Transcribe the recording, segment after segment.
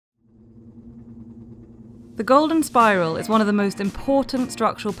The golden spiral is one of the most important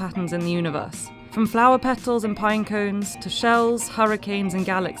structural patterns in the universe. From flower petals and pine cones to shells, hurricanes and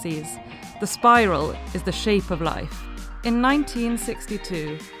galaxies, the spiral is the shape of life. In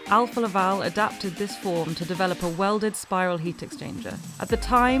 1962, Alfa Laval adapted this form to develop a welded spiral heat exchanger. At the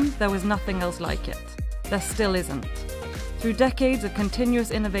time, there was nothing else like it. There still isn't. Through decades of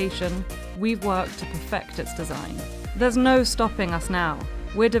continuous innovation, we've worked to perfect its design. There's no stopping us now.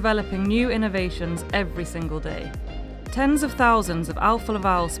 We're developing new innovations every single day. Tens of thousands of Alfa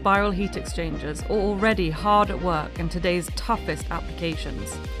Laval spiral heat exchangers are already hard at work in today's toughest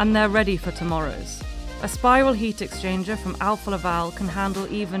applications, and they're ready for tomorrow's. A spiral heat exchanger from Alfa Laval can handle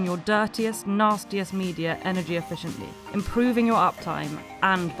even your dirtiest, nastiest media energy efficiently, improving your uptime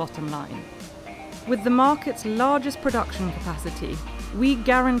and bottom line. With the market's largest production capacity, we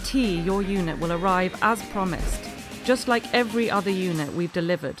guarantee your unit will arrive as promised, just like every other unit we've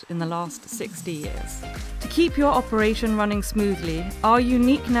delivered in the last 60 years. To keep your operation running smoothly, our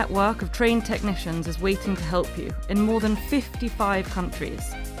unique network of trained technicians is waiting to help you in more than 55 countries.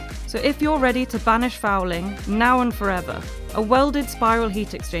 So if you're ready to banish fouling, now and forever, a welded spiral heat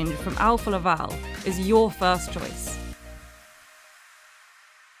exchanger from Alfa Laval is your first choice.